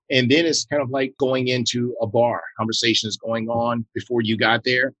And then it's kind of like going into a bar. Conversation is going on before you got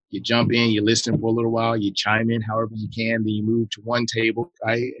there. You jump in, you listen for a little while, you chime in however you can, then you move to one table,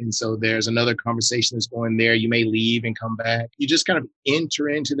 right? And so there's another conversation that's going there. You may leave and come back. You just kind of enter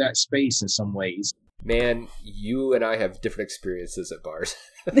into that space in some ways. Man, you and I have different experiences at bars.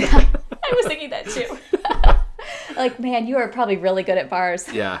 I was thinking that too. Like, man, you are probably really good at bars.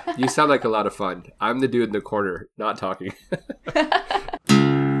 Yeah, you sound like a lot of fun. I'm the dude in the corner, not talking.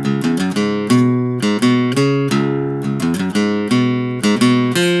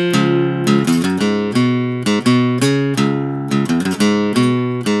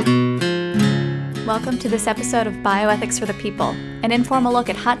 Welcome to this episode of Bioethics for the People, an informal look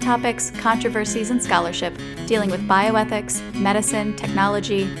at hot topics, controversies, and scholarship dealing with bioethics, medicine,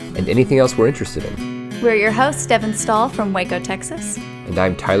 technology, and anything else we're interested in. We're your hosts, Devin Stahl from Waco, Texas. And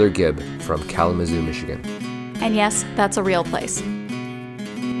I'm Tyler Gibb from Kalamazoo, Michigan. And yes, that's a real place.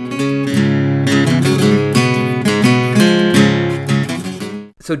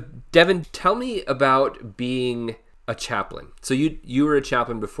 So, Devin, tell me about being a chaplain. So you were a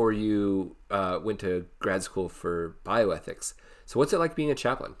chaplain before you went to grad school for bioethics. So what's it like being a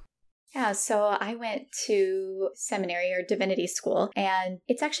chaplain? Yeah, so I went to seminary or divinity school, and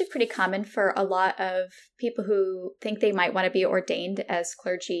it's actually pretty common for a lot of people who think they might want to be ordained as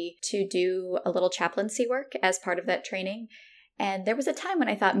clergy to do a little chaplaincy work as part of that training. And there was a time when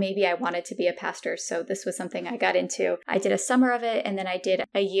I thought maybe I wanted to be a pastor, so this was something I got into. I did a summer of it, and then I did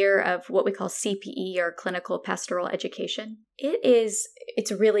a year of what we call CPE, or clinical pastoral education.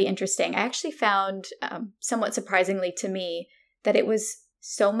 It's really interesting. I actually found, somewhat surprisingly to me, that it was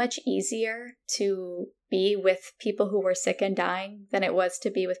so much easier to be with people who were sick and dying than it was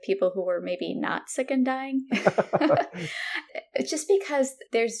to be with people who were maybe not sick and dying. Just because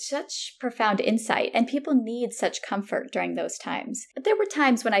there's such profound insight and people need such comfort during those times. But there were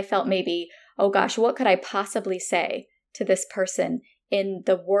times when I felt maybe, oh gosh, what could I possibly say to this person in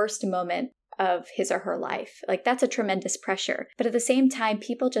the worst moment of his or her life? Like, that's a tremendous pressure. But at the same time,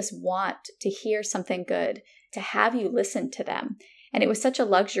 people just want to hear something good, to have you listen to them. And it was such a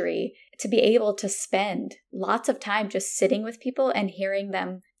luxury to be able to spend lots of time just sitting with people and hearing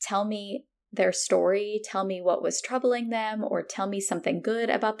them tell me their story, tell me what was troubling them, or tell me something good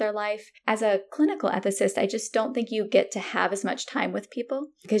about their life. As a clinical ethicist, I just don't think you get to have as much time with people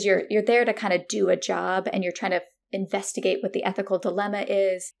because you're there to kind of do a job and you're trying to investigate what the ethical dilemma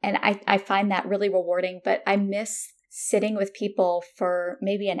is. And I find that really rewarding, but I miss sitting with people for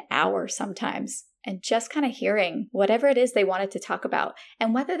maybe an hour sometimes and just kind of hearing whatever it is they wanted to talk about.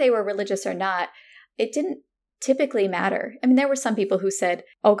 And whether they were religious or not, it didn't typically matter. I mean, there were some people who said,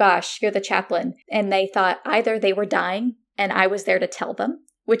 oh gosh, you're the chaplain. And they thought either they were dying and I was there to tell them,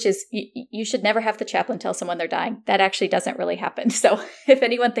 which is, you should never have the chaplain tell someone they're dying. That actually doesn't really happen. So if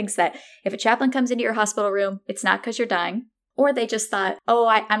anyone thinks that if a chaplain comes into your hospital room, it's not because you're dying. Or they just thought, oh,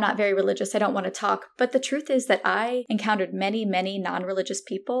 I'm not very religious, I don't want to talk. But the truth is that I encountered many, many non-religious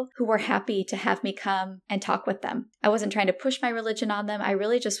people who were happy to have me come and talk with them. I wasn't trying to push my religion on them. I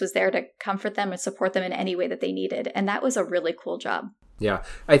really just was there to comfort them and support them in any way that they needed. And that was a really cool job. Yeah.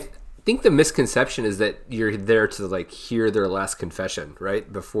 I think the misconception is that you're there to like hear their last confession,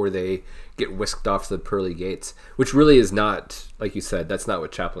 right? Before they get whisked off to the pearly gates, which really is not, like you said, that's not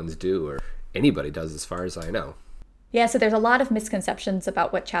what chaplains do or anybody does as far as I know. Yeah, so there's a lot of misconceptions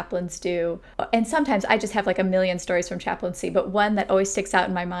about what chaplains do. And sometimes I just have like a million stories from chaplaincy, but one that always sticks out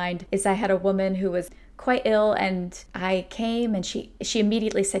in my mind is I had a woman who was quite ill and I came and she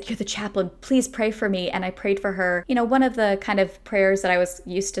immediately said, you're the chaplain, please pray for me. And I prayed for her. You know, one of the kind of prayers that I was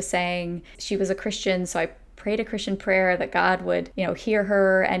used to saying, she was a Christian, so I prayed a Christian prayer that God would, hear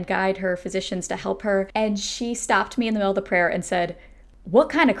her and guide her physicians to help her. And she stopped me in the middle of the prayer and said, what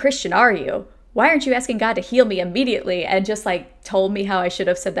kind of Christian are you? Why aren't you asking God to heal me immediately? And just like told me how I should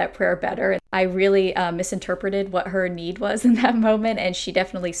have said that prayer better. And I really misinterpreted what her need was in that moment. And she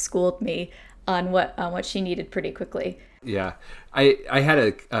definitely schooled me on what she needed pretty quickly. Yeah, I had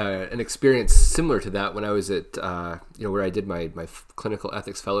an experience similar to that when I was at where I did my clinical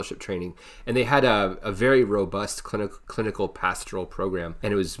ethics fellowship training, and they had a very robust clinical pastoral program,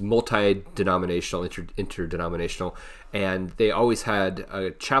 and it was multi-denominational, interdenominational, and they always had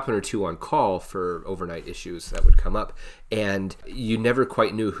a chaplain or two on call for overnight issues that would come up, and you never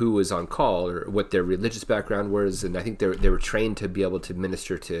quite knew who was on call or what their religious background was, and I think they were trained to be able to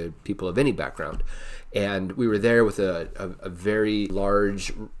minister to people of any background. And we were there with a very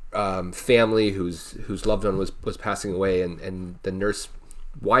large family whose loved one was passing away, and the nurse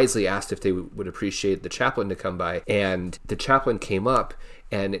wisely asked if they would appreciate the chaplain to come by. And the chaplain came up,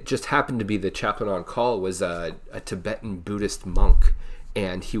 and it just happened to be the chaplain on call was a Tibetan Buddhist monk.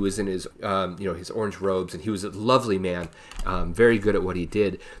 and he was in his his orange robes, and he was a lovely man, very good at what he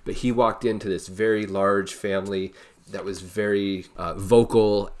did. But he walked into this very large family that was very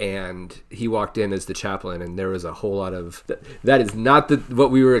vocal, and he walked in as the chaplain, and there was a whole lot of that is not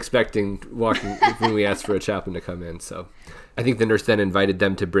what we were expecting walking when we asked for a chaplain to come in. So I think the nurse then invited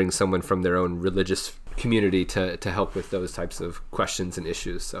them to bring someone from their own religious community to help with those types of questions and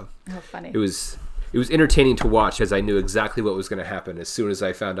issues. So funny. It was entertaining to watch, as I knew exactly what was going to happen as soon as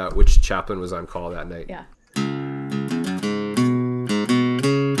I found out which chaplain was on call that night. Yeah.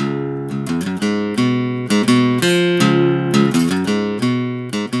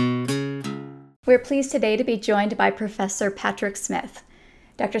 We're pleased today to be joined by Professor Patrick Smith.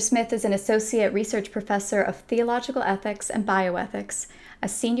 Dr. Smith is an Associate Research Professor of Theological Ethics and Bioethics, a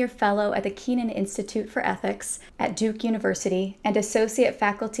Senior Fellow at the Kenan Institute for Ethics at Duke University, and Associate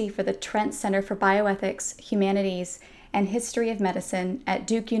Faculty for the Trent Center for Bioethics, Humanities, and History of Medicine at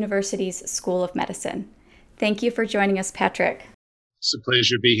Duke University's School of Medicine. Thank you for joining us, Patrick. It's a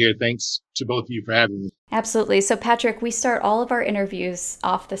pleasure to be here. Thanks to both of you for having me. Absolutely. So, Patrick, we start all of our interviews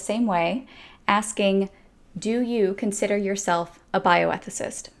off the same way, asking, do you consider yourself a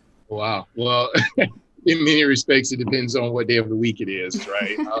bioethicist? Wow. Well, in many respects, it depends on what day of the week it is,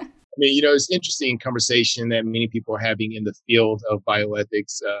 right? It's interesting conversation that many people are having in the field of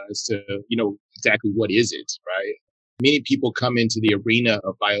bioethics as to, exactly what is it, right? Many people come into the arena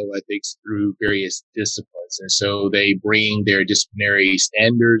of bioethics through various disciplines. And so they bring their disciplinary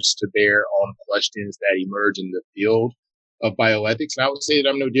standards to bear on questions that emerge in the field of bioethics. And I would say that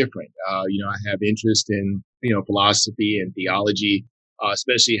I'm no different. I have interest in, philosophy and theology,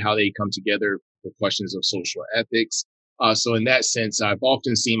 especially how they come together for questions of social ethics. So in that sense, I've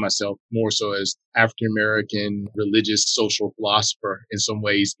often seen myself more so as African-American religious social philosopher, in some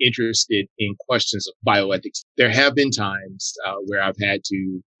ways interested in questions of bioethics. There have been times where I've had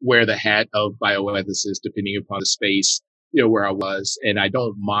to wear the hat of bioethicist, depending upon the space, where I was. And I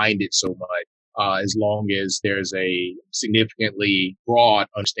don't mind it so much. As long as there's a significantly broad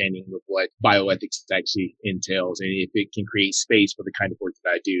understanding of what bioethics actually entails, and if it can create space for the kind of work that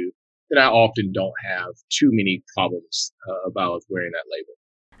I do, then I often don't have too many problems about wearing that label.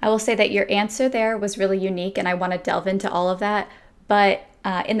 I will say that your answer there was really unique, and I want to delve into all of that, but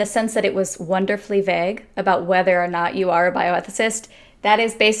in the sense that it was wonderfully vague about whether or not you are a bioethicist. That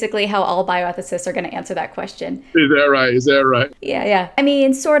is basically how all bioethicists are going to answer that question. Is that right? Yeah. I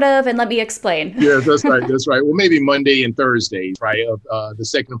mean, sort of, and let me explain. Yes, that's right. Well, maybe Monday and Thursdays, right? Of the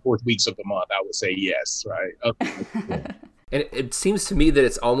second and fourth weeks of the month, I would say yes, right? Okay. And it seems to me that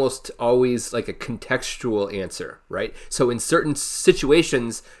it's almost always like a contextual answer, right? So in certain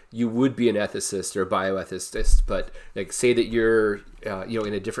situations, you would be an ethicist or a bioethicist, but like say that you're,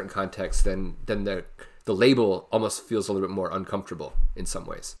 in a different context, then the label almost feels a little bit more uncomfortable in some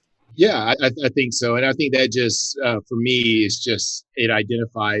ways. Yeah, I think so. And I think that just, for me, it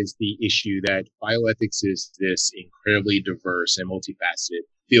identifies the issue that bioethics is this incredibly diverse and multifaceted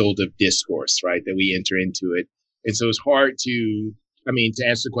field of discourse, right, that we enter into it. And so it's hard to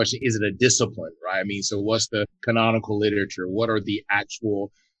answer the question, is it a discipline, right? So what's the canonical literature? What are the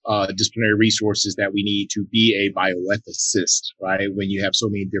actual disciplinary resources that we need to be a bioethicist, right? When you have so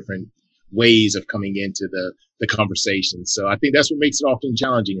many different ways of coming into the conversation. So I think that's what makes it often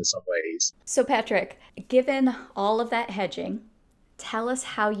challenging in some ways. So Patrick, given all of that hedging, tell us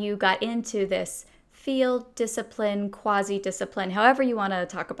how you got into this field, discipline, quasi-discipline, however you want to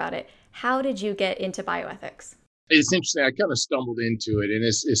talk about it. How did you get into bioethics? It's interesting. I kind of stumbled into it, and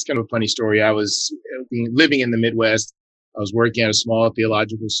it's kind of a funny story. I was living in the Midwest. I was working at a small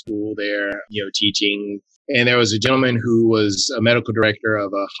theological school there, teaching. And there was a gentleman who was a medical director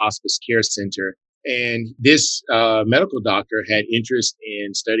of a hospice care center. And this medical doctor had interest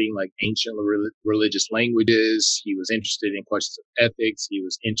in studying like ancient religious languages. He was interested in questions of ethics. He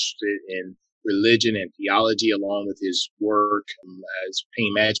was interested in religion and theology, along with his work as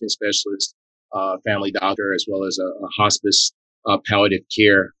pain management specialist, family doctor, as well as a hospice palliative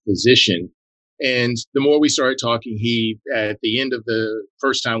care physician. And the more we started talking, at the end of the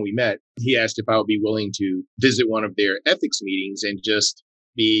first time we met, he asked if I would be willing to visit one of their ethics meetings and just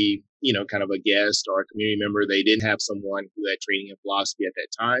be, kind of a guest or a community member. They didn't have someone who had training in philosophy at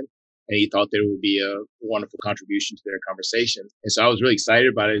that time. And he thought that it would be a wonderful contribution to their conversation. And so I was really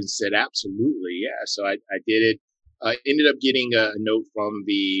excited about it and said, absolutely. Yeah. So I did it. I ended up getting a note from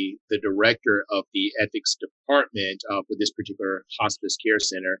the director of the ethics department for this particular hospice care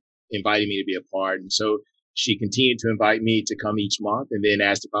center, inviting me to be a part. And so she continued to invite me to come each month and then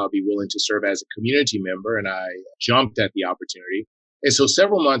asked if I would be willing to serve as a community member. And I jumped at the opportunity. And so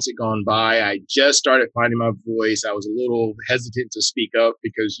several months had gone by. I just started finding my voice. I was a little hesitant to speak up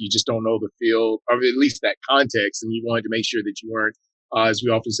because you just don't know the field, or at least that context. And you wanted to make sure that you weren't, as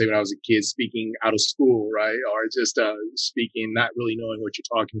we often say when I was a kid, speaking out of school, right? Or just speaking, not really knowing what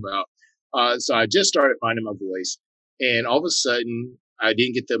you're talking about. So I just started finding my voice. And all of a sudden, I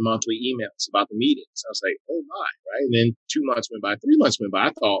didn't get the monthly emails about the meetings. I was like, oh my, right? And then 2 months went by, 3 months went by.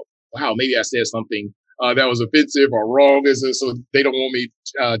 I thought, wow, maybe I said something that was offensive or wrong, so they don't want me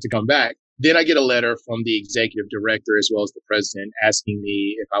to come back. Then I get a letter from the executive director as well as the president asking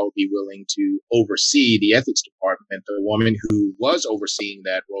me if I would be willing to oversee the ethics department. The woman who was overseeing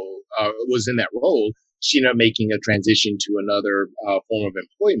that role, was in that role. She ended up making a transition to another form of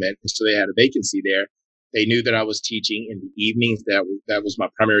employment. And so they had a vacancy there. They knew that I was teaching in the evenings. That was my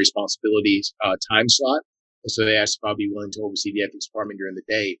primary responsibility time slot. And so they asked if I'd be willing to oversee the ethics department during the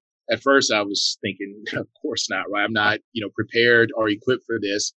day. At first, I was thinking, of course not, right? I'm not, prepared or equipped for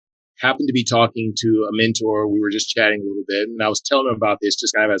this. Happened to be talking to a mentor. We were just chatting a little bit, and I was telling him about this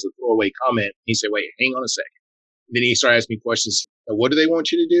just kind of as a throwaway comment. He said, wait, hang on a second. Then he started asking me questions. What do they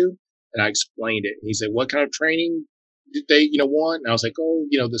want you to do? And I explained it. And he said, what kind of training did they, want? And I was like, oh,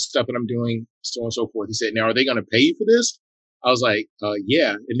 the stuff that I'm doing, so on and so forth. He said, now, are they going to pay you for this? I was like,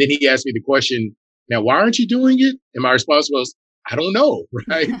 yeah. And then he asked me the question, now, why aren't you doing it? And my response was, I don't know,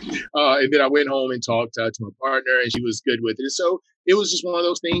 right? And then I went home and talked to my partner, and she was good with it. And so it was just one of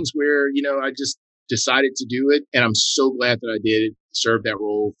those things where, I just decided to do it. And I'm so glad that I did serve that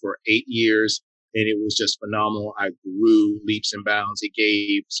role for 8 years. And it was just phenomenal. I grew leaps and bounds. It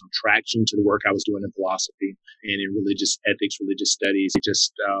gave some traction to the work I was doing in philosophy and in religious ethics, religious studies. It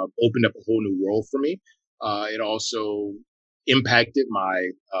just opened up a whole new world for me. It also impacted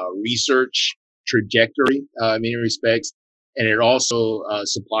my research trajectory in many respects. And it also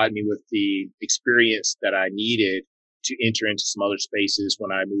supplied me with the experience that I needed to enter into some other spaces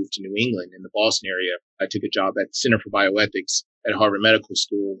when I moved to New England in the Boston area. I took a job at the Center for Bioethics at Harvard Medical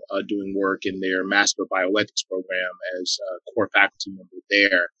School, doing work in their Master of Bioethics program as a core faculty member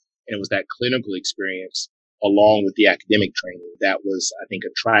there. And it was that clinical experience along with the academic training that was, I think,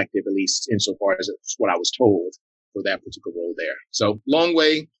 attractive, at least insofar as it's what I was told for that particular role there. So long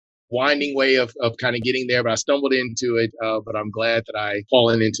way, winding way of kind of getting there, but I stumbled into it. But I'm glad that I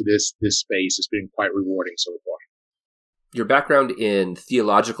fallen into this space. It's been quite rewarding so far. Your background in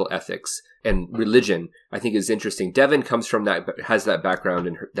theological ethics and religion, I think, is interesting. Devin comes from that, has that background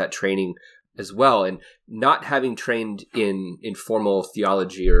and that training as well. And not having trained in formal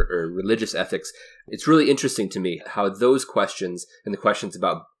theology or religious ethics, it's really interesting to me how those questions and the questions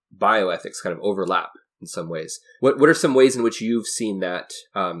about bioethics kind of overlap in some ways. What are some ways in which you've seen that,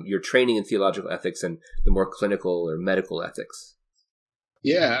 your training in theological ethics and the more clinical or medical ethics?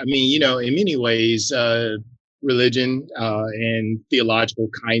 Yeah, I mean, in many ways, religion and theological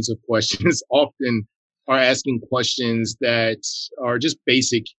kinds of questions often are asking questions that are just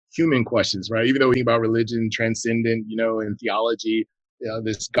basic human questions, right? Even though we think about religion, transcendent, and theology,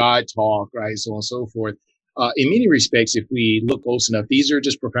 this God talk, right? So on and so forth. In many respects, if we look close enough, these are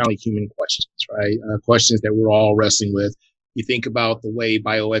just profoundly human questions, right? Questions that we're all wrestling with. You think about the way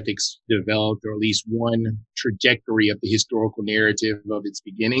bioethics developed, or at least one trajectory of the historical narrative of its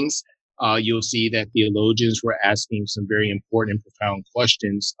beginnings. You'll see that theologians were asking some very important and profound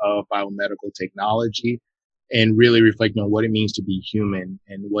questions of biomedical technology and really reflecting on what it means to be human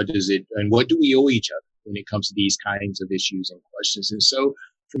and what do we owe each other when it comes to these kinds of issues and questions. And so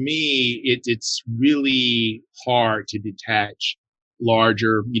for me, it's really hard to detach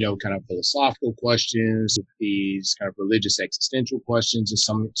larger, kind of philosophical questions, these kind of religious existential questions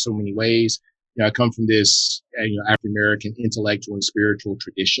in so many ways. I come from this, African-American intellectual and spiritual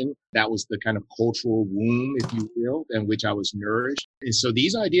tradition. That was the kind of cultural womb, if you will, in which I was nourished. And so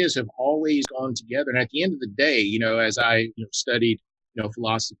these ideas have always gone together. And at the end of the day, as I studied,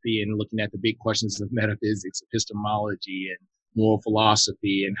 philosophy and looking at the big questions of metaphysics, epistemology, and moral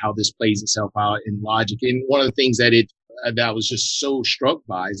philosophy, and how this plays itself out in logic. And one of the things that I was just so struck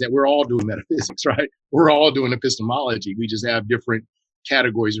by is that we're all doing metaphysics, right? We're all doing epistemology. We just have different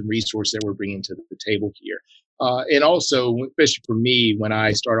categories and resources that we're bringing to the table here. And also, especially for me, when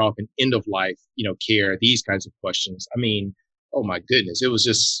I start off in end of life, care, these kinds of questions, I mean, oh my goodness, it was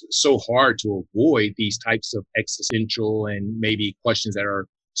just so hard to avoid these types of existential and maybe questions that are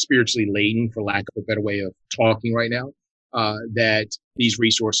spiritually laden, for lack of a better way of talking right now, that these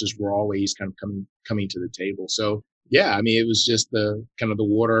resources were always kind of coming to the table. So yeah, I mean, it was just the kind of the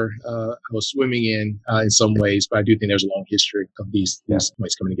water I was swimming in some ways, but I do think there's a long history of these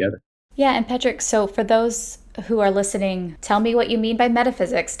points coming together. Yeah, and Patrick, so for those who are listening, tell me what you mean by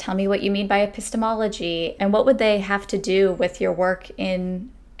metaphysics, tell me what you mean by epistemology, and what would they have to do with your work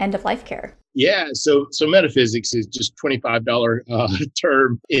in end of life care? Yeah, so metaphysics is just $25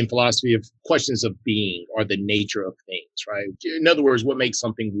 term in philosophy of questions of being or the nature of things, right? In other words, what makes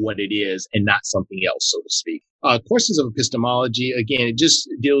something what it is and not something else, so to speak. Questions of epistemology, again, it just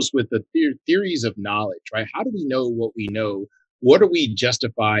deals with the theories of knowledge, right? How do we know what we know? What are we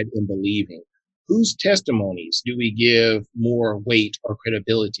justified in believing? Whose testimonies do we give more weight or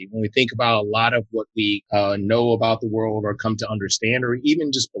credibility? When we think about a lot of what we know about the world or come to understand or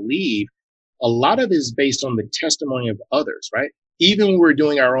even just believe, a lot of it is based on the testimony of others, right? Even when we're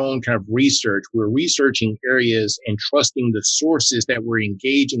doing our own kind of research, we're researching areas and trusting the sources that we're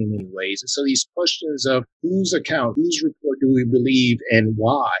engaging in many ways. And so these questions of whose account, whose report do we believe and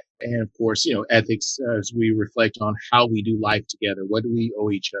why? And of course, ethics as we reflect on how we do life together. What do we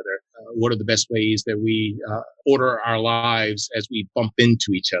owe each other? What are the best ways that we order our lives as we bump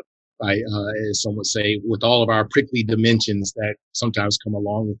into each other? Right? As some would say, with all of our prickly dimensions that sometimes come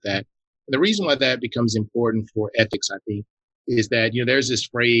along with that. The reason why that becomes important for ethics, I think, is that, there's this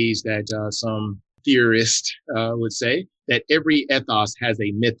phrase that some theorists would say that every ethos has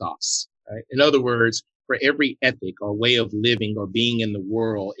a mythos. Right? In other words, for every ethic or way of living or being in the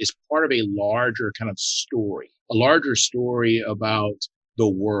world is part of a larger kind of story, a larger story about the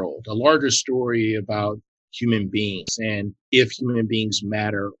world, a larger story about human beings and if human beings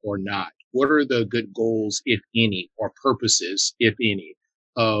matter or not. What are the good goals, if any, or purposes, if any,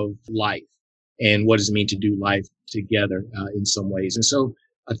 of life, and what does it mean to do life together in some ways? And so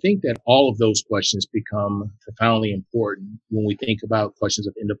I think that all of those questions become profoundly important when we think about questions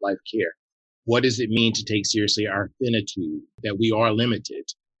of end of life care. What does it mean to take seriously our finitude, that we are limited?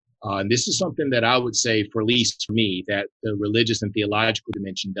 And this is something that I would say, for at least for me, that the religious and theological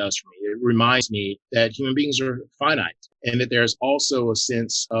dimension does for me. It reminds me that human beings are finite and that there's also a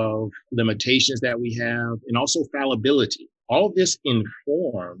sense of limitations that we have and also fallibility. All of this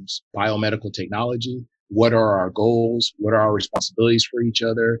informs biomedical technology. What are our goals? What are our responsibilities for each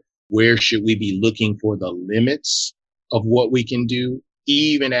other? Where should we be looking for the limits of what we can do,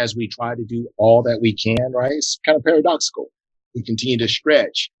 even as we try to do all that we can, right? It's kind of paradoxical. We continue to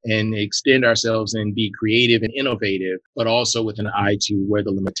stretch and extend ourselves and be creative and innovative, but also with an eye to where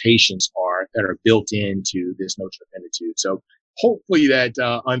the limitations are that are built into this notion of finitude. So hopefully that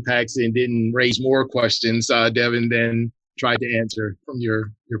unpacks and didn't raise more questions, Devin, than tried to answer from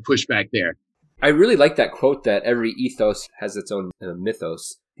your pushback there. I really like that quote that every ethos has its own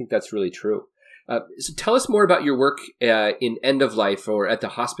mythos. I think that's really true. So tell us more about your work in end of life or at the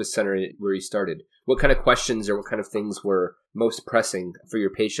hospice center where you started. What kind of questions or what kind of things were most pressing for your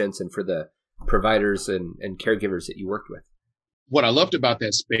patients and for the providers and caregivers that you worked with? What I loved about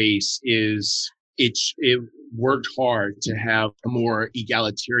that space is it worked hard to have a more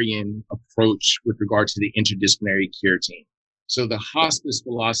egalitarian approach with regard to the interdisciplinary care team. So the hospice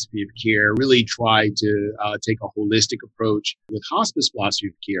philosophy of care really tried to take a holistic approach. With hospice philosophy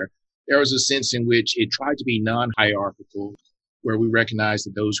of care, there was a sense in which it tried to be non-hierarchical, where we recognize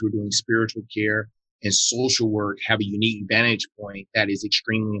that those who are doing spiritual care and social work have a unique vantage point that is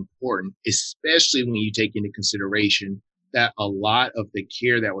extremely important, especially when you take into consideration that a lot of the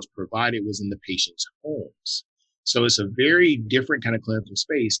care that was provided was in the patient's homes. So it's a very different kind of clinical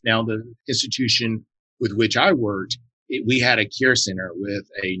space. Now, the institution with which I worked, we had a care center with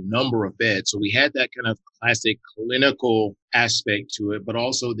a number of beds. So we had that kind of classic clinical aspect to it, but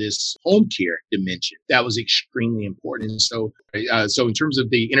also this home care dimension that was extremely important. And so in terms of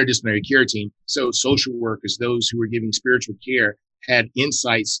the interdisciplinary care team, so social workers, those who were giving spiritual care, had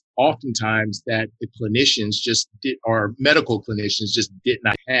insights oftentimes that the clinicians or medical clinicians just did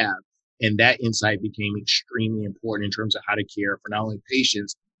not have. And that insight became extremely important in terms of how to care for not only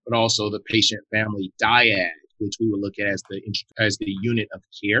patients, but also the patient family dyad, which we would look at as the unit of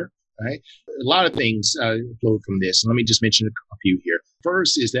care, right? A lot of things flow from this. Let me just mention a few here.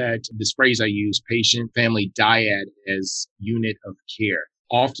 First is that this phrase I use, patient family dyad, as unit of care.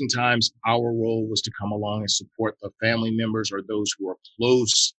 Oftentimes, our role was to come along and support the family members or those who are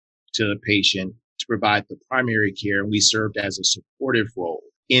close to the patient to provide the primary care, and we served as a supportive role.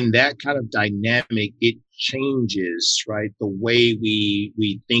 In that kind of dynamic, it changes, right, the way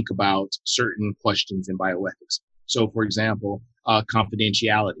we think about certain questions in bioethics. So, for example,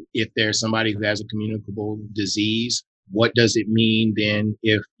 confidentiality. If there's somebody who has a communicable disease, what does it mean then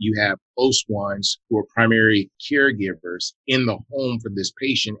if you have close ones who are primary caregivers in the home for this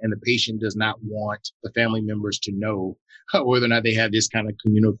patient and the patient does not want the family members to know whether or not they have this kind of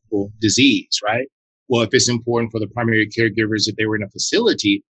communicable disease, right? Well, if it's important for the primary caregivers, if they were in a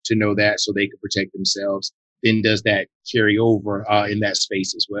facility, to know that so they can protect themselves, then does that carry over in that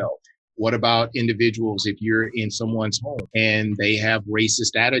space as well? What about individuals if you're in someone's home and they have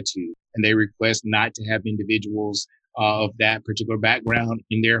racist attitude and they request not to have individuals of that particular background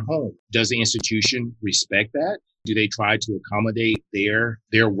in their home? Does the institution respect that? Do they try to accommodate their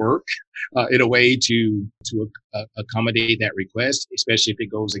work in a way to accommodate that request, especially if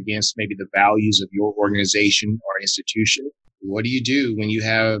it goes against maybe the values of your organization or institution? What do you do when you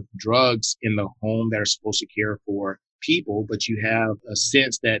have drugs in the home that are supposed to care for people, but you have a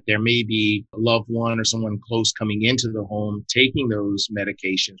sense that there may be a loved one or someone close coming into the home taking those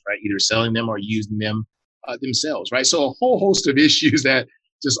medications, right? Either selling them or using them themselves, right? So a whole host of issues that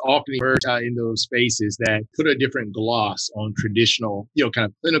just often emerge in those spaces that put a different gloss on traditional, kind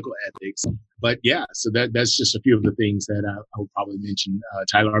of clinical ethics. But yeah, so that's just a few of the things that I would probably mention.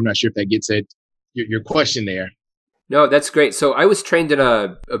 Tyler, I'm not sure if that gets at your question there. No, that's great. So I was trained in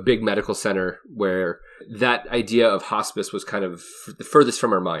a big medical center where that idea of hospice was kind of the furthest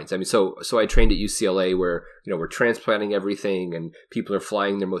from our minds. I mean, so I trained at UCLA where, we're transplanting everything and people are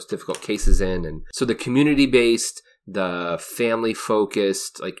flying their most difficult cases in. And so the community-based, the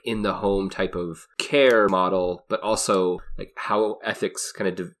family-focused, like in the home type of care model, but also like how ethics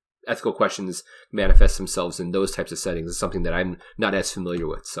kind of ethical questions manifest themselves in those types of settings is something that I'm not as familiar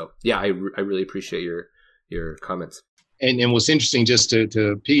with. So yeah, I really appreciate your comments. And what's interesting, just to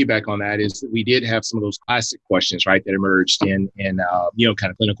piggyback on that, is that we did have some of those classic questions, right, that emerged in kind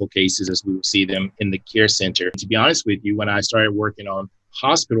of clinical cases as we would see them in the care center. To be honest with you, when I started working on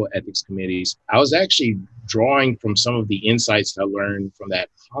hospital ethics committees, I was actually drawing from some of the insights I learned from that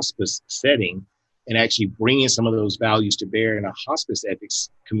hospice setting and actually bringing some of those values to bear in a hospice ethics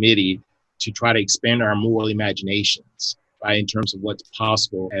committee to try to expand our moral imaginations, right, in terms of what's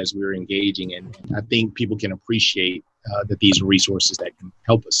possible as we're engaging. And I think people can appreciate that these are resources that can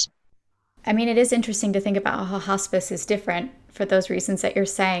help us. I mean, it is interesting to think about how hospice is different for those reasons that you're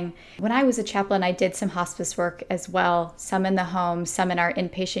saying. When I was a chaplain, I did some hospice work as well, some in the home, some in our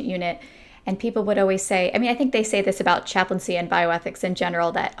inpatient unit. And people would always say, I mean, I think they say this about chaplaincy and bioethics in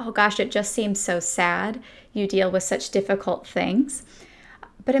general, that, oh gosh, it just seems so sad. You deal with such difficult things.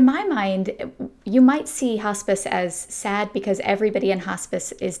 But in my mind, you might see hospice as sad because everybody in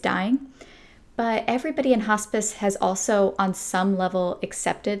hospice is dying. But everybody in hospice has also, on some level,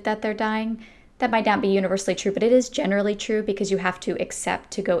 accepted that they're dying. That might not be universally true, but it is generally true because you have to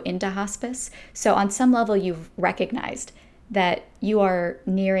accept to go into hospice. So on some level, you've recognized that you are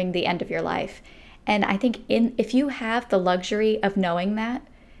nearing the end of your life. And I think if you have the luxury of knowing that,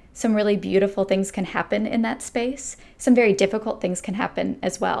 some really beautiful things can happen in that space. Some very difficult things can happen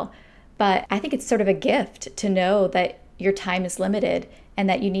as well. But I think it's sort of a gift to know that your time is limited and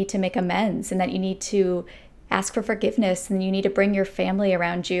that you need to make amends and that you need to ask for forgiveness and you need to bring your family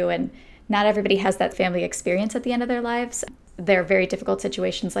around you. And not everybody has that family experience at the end of their lives. They're very difficult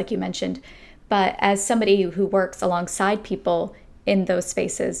situations, like you mentioned. But as somebody who works alongside people in those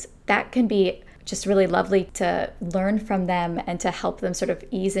spaces, that can be just really lovely to learn from them and to help them sort of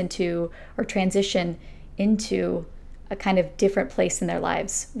ease into or transition into a kind of different place in their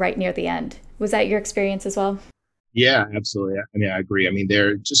lives right near the end. Was that your experience as well? Yeah, absolutely. I mean, I agree. I mean,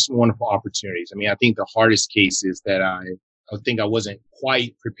 they're just wonderful opportunities. I mean, I think the hardest cases that I think I wasn't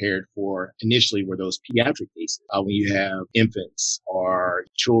quite prepared for initially were those pediatric cases. When you have infants or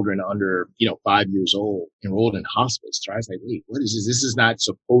children under, 5 years old enrolled in hospice, right? It's like, wait, what is this? This is not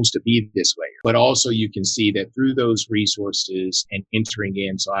supposed to be this way. But also you can see that through those resources and entering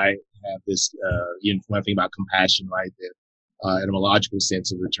in. So I have this, when I think about compassion, right? The etymological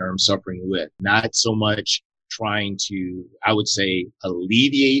sense of the term suffering with, not so much trying to, I would say,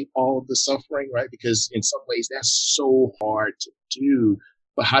 alleviate all of the suffering, right? Because in some ways that's so hard to do.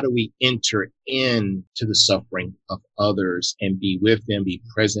 But how do we enter into the suffering of others and be with them, be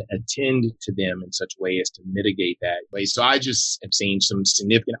present, attend to them in such a way as to mitigate that way? So I just have seen some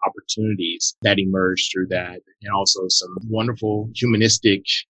significant opportunities that emerge through that, and also some wonderful humanistic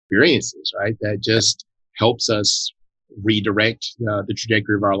experiences, right? That just helps us redirect the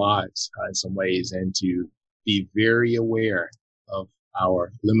trajectory of our lives in some ways, and to be very aware of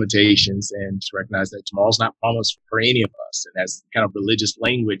our limitations and to recognize that tomorrow's not promised for any of us. And that's kind of religious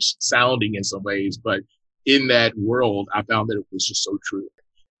language sounding in some ways, but in that world, I found that it was just so true.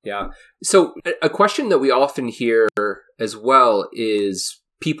 Yeah. So a question that we often hear as well is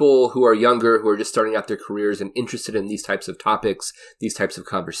people who are younger, who are just starting out their careers and interested in these types of topics, these types of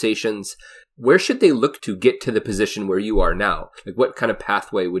conversations. Where should they look to get to the position where you are now? Like, what kind of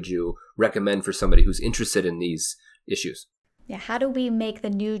pathway would you recommend for somebody who's interested in these issues? Yeah, how do we make the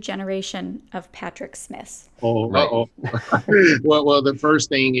new generation of Patrick Smiths? Oh, Right. well, the first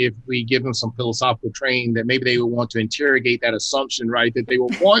thing, if we give them some philosophical training, that maybe they would want to interrogate that assumption, right? That they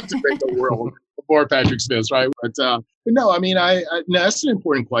will want to make a world for Patrick Smiths, right? But no, I mean, no, that's an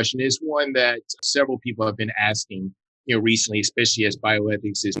important question. It's one that several people have been asking, recently, especially as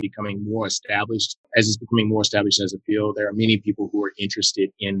bioethics is becoming more established, as a field. There are many people who are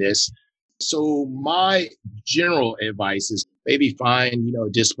interested in this. So my general advice is maybe find, a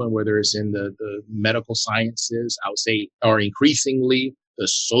discipline, whether it's in the medical sciences, I would say, or increasingly the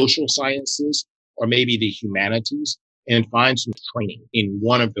social sciences, or maybe the humanities, and find some training in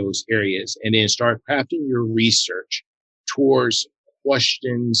one of those areas, and then start crafting your research towards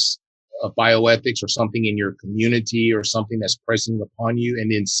questions of bioethics or something in your community or something that's pressing upon you,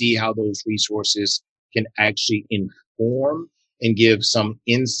 and then see how those resources can actually inform and give some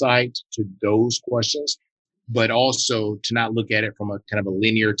insight to those questions, but also to not look at it from a kind of a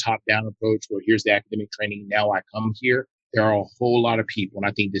linear top-down approach where here's the academic training, now I come here. There are a whole lot of people, and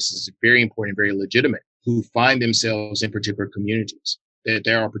I think this is very important, very legitimate, who find themselves in particular communities, that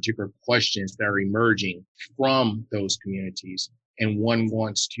there are particular questions that are emerging from those communities, and one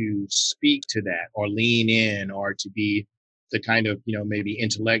wants to speak to that or lean in or to be the kind of, maybe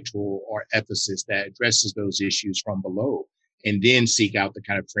intellectual or ethicist that addresses those issues from below, and then seek out the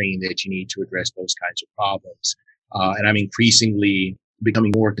kind of training that you need to address those kinds of problems. And I'm increasingly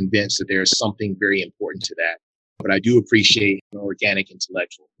becoming more convinced that there's something very important to that. But I do appreciate an organic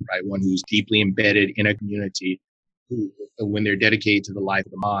intellectual, right? One who's deeply embedded in a community, who, when they're dedicated to the life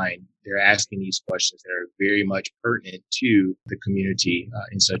of the mind, they're asking these questions that are very much pertinent to the community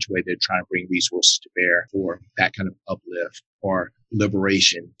in such a way they're trying to bring resources to bear for that kind of uplift or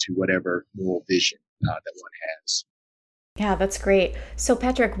liberation to whatever moral vision that one has. Yeah, that's great. So,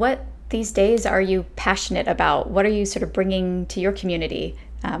 Patrick, what these days are you passionate about? What are you sort of bringing to your community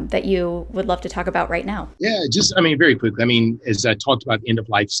that you would love to talk about right now? Yeah, very quickly. As I talked about end of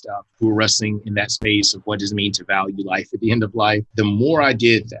life stuff, we were wrestling in that space of what does it mean to value life at the end of life. The more I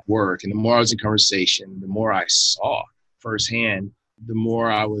did that work and the more I was in conversation, the more I saw firsthand, the more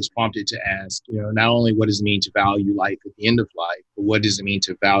I was prompted to ask, not only what does it mean to value life at the end of life, but what does it mean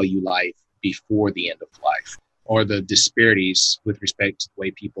to value life before the end of life? Or the disparities with respect to the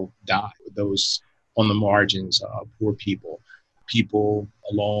way people die, those on the margins, poor people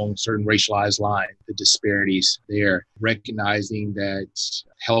along certain racialized lines, the disparities there, recognizing that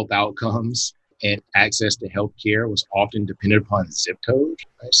health outcomes and access to health care was often dependent upon zip code.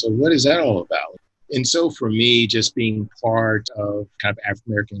 Right? So what is that all about? And so for me, just being part of kind of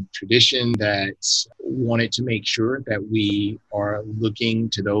African-American tradition that wanted to make sure that we are looking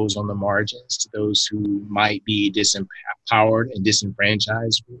to those on the margins, to those who might be disempowered and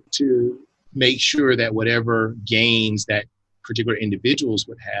disenfranchised, to make sure that whatever gains that particular individuals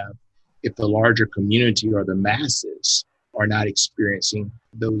would have, if the larger community or the masses are not experiencing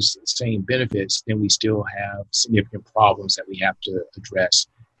those same benefits, then we still have significant problems that we have to address.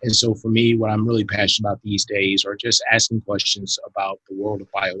 And so for me, what I'm really passionate about these days are just asking questions about the world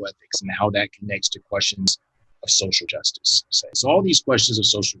of bioethics and how that connects to questions of social justice. So all these questions of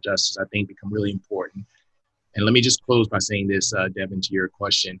social justice, I think, become really important. And let me just close by saying this, Devin, to your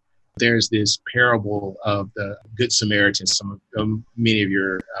question. There's this parable of the Good Samaritan. Many of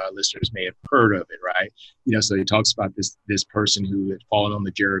your listeners may have heard of it, right? So he talks about this person who had fallen on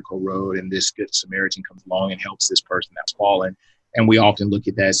the Jericho road, and this Good Samaritan comes along and helps this person that's fallen. And we often look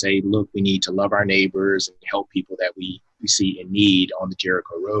at that and say, look, we need to love our neighbors and help people that we see in need on the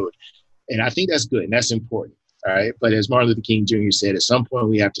Jericho road. And I think that's good and that's important. All right. But as Martin Luther King Jr. said, at some point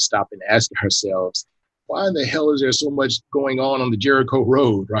we have to stop and ask ourselves, why in the hell is there so much going on the Jericho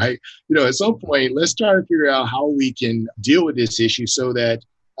road? Right. At some point, let's try to figure out how we can deal with this issue so that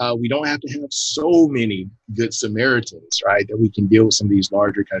we don't have to have so many Good Samaritans, right, that we can deal with some of these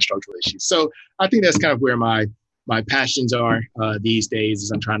larger kind of structural issues. So I think that's kind of where my passions are these days,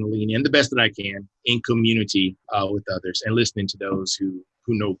 is I'm trying to lean in the best that I can in community with others and listening to those who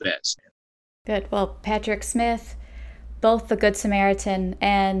know best. Good. Well, Patrick Smith, both the Good Samaritan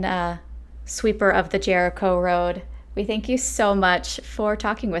and sweeper of the Jericho Road, we thank you so much for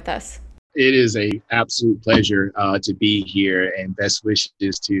talking with us. It is an absolute pleasure to be here, and best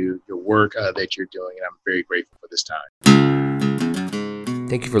wishes to your work that you're doing. And I'm very grateful for this time.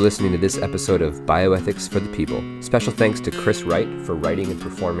 Thank you for listening to this episode of Bioethics for the People. Special thanks to Chris Wright for writing and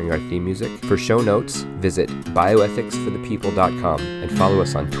performing our theme music. For show notes, visit bioethicsforthepeople.com and follow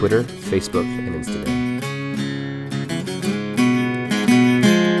us on Twitter, Facebook, and Instagram.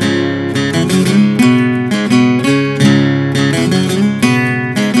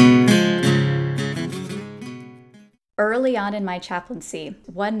 Early on on in my chaplaincy.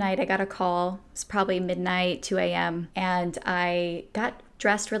 One night I got a call. It was probably midnight, 2 a.m. And I got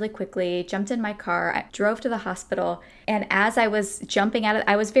dressed really quickly, jumped in my car, I drove to the hospital. And as I was jumping out of,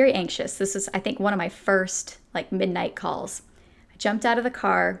 I was very anxious. This was, I think, one of my first like midnight calls. I jumped out of the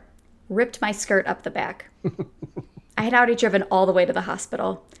car, ripped my skirt up the back. I had already driven all the way to the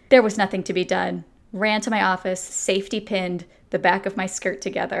hospital. There was nothing to be done. Ran to my office, safety pinned the back of my skirt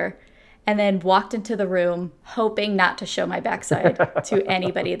together, and then walked into the room hoping not to show my backside to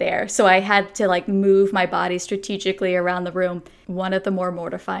anybody there. So I had to like move my body strategically around the room. One of the more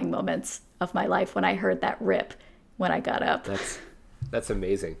mortifying moments of my life when I heard that rip when I got up. That's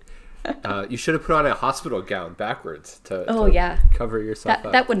amazing. You should have put on a hospital gown backwards to cover yourself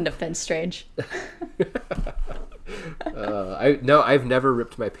up. That wouldn't have been strange. I've never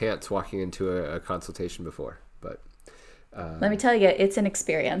ripped my pants walking into a consultation before, but let me tell you, it's an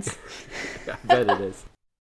experience. I bet it is.